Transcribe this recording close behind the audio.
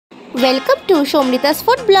Welcome to Shomrita's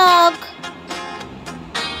food blog.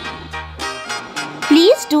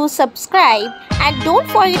 Please do subscribe and don't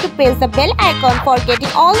forget to press the bell icon for getting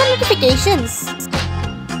all the notifications.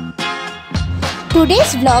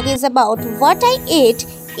 Today's vlog is about what I ate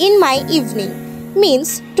in my evening.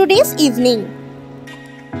 Means today's evening.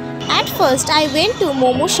 At first I went to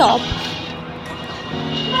Momo shop.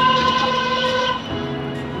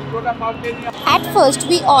 At first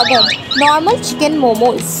we ordered normal chicken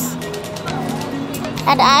momos.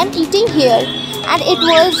 And I am eating here and it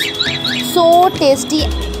was so tasty.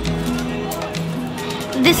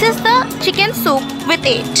 This is the chicken soup with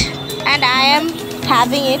it and I am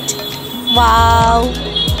having it. Wow!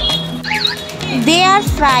 They are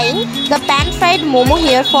frying the pan fried momo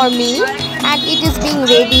here for me and it is being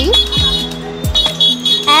ready.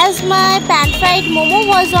 As my pan fried momo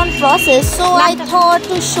was on process, so I thought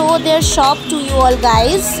to show their shop to you all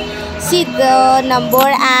guys. See the number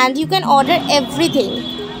and you can order everything.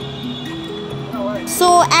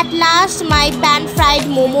 So at last my pan fried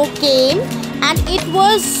momo came and it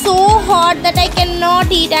was so hot that I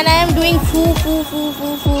cannot eat and I am doing foo.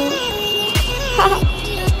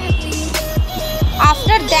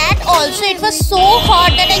 After that also it was so hot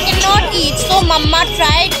that I cannot eat. So mama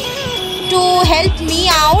tried to help me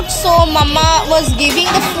out. So mama was giving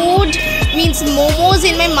the food, means momos,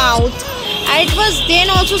 in my mouth. And it was then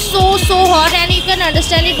also so hot and you can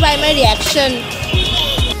understand it by my reaction.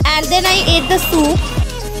 And then I ate the soup.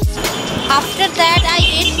 After that I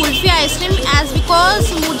ate Kulfi ice cream as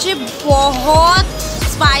because मुझे बहुत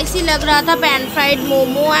spicy लग रहा था pan fried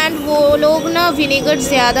momo and वो लोग ना vinegar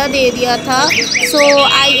ज़्यादा दे दिया था. सो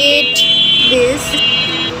आई एट दिस.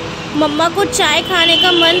 मम्मा को चाय खाने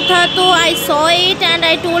का मन था तो I saw it and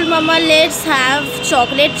I told mamma let's have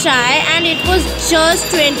chocolate चाय and it was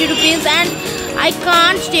just 20 rupees and I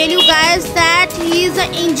can't tell you guys that he is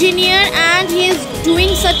an engineer and he is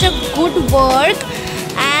doing such a good work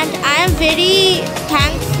and I am very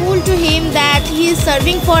thankful to him that he is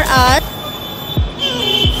serving for us.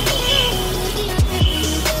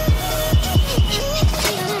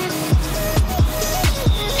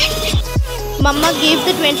 Mama gave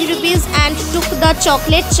the 20 rupees and took the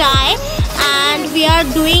chocolate chai and we are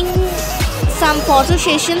doing some photo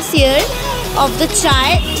sessions here of the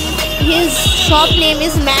chai. His shop name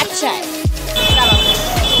is Matt Chai.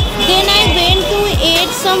 Then I went to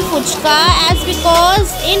eat some Fuchka as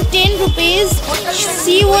because in 10 rupees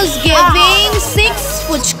she was giving 6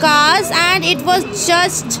 Fuchkas and it was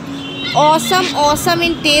just awesome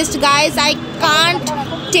in taste guys. I can't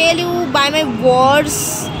tell you by my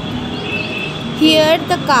words. Here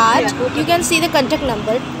the card, you can see the contact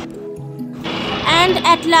number. And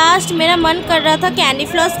at last मेरा मन कर रहा था candy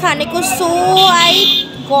floss खाने को, so I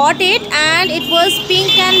got it and it was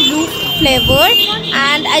pink and blue flavor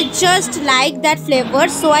and I just like that flavor,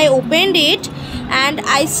 so I opened it and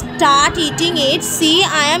I start eating it. See,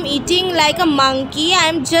 I am eating like a monkey. I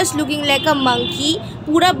am just looking like a monkey.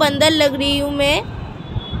 पूरा बंदर लग रही हूँ मैं.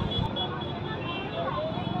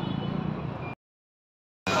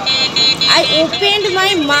 I opened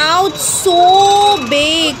my mouth so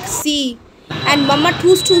big, see, and mama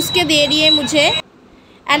ठूस के दे रही है मुझे.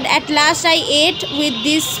 And at last I ate with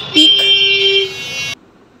this peak.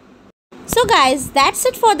 So guys, that's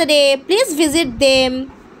it for the day. Please visit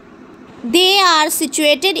them. They are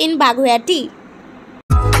situated in Baguhati.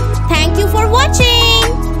 Thank you for watching.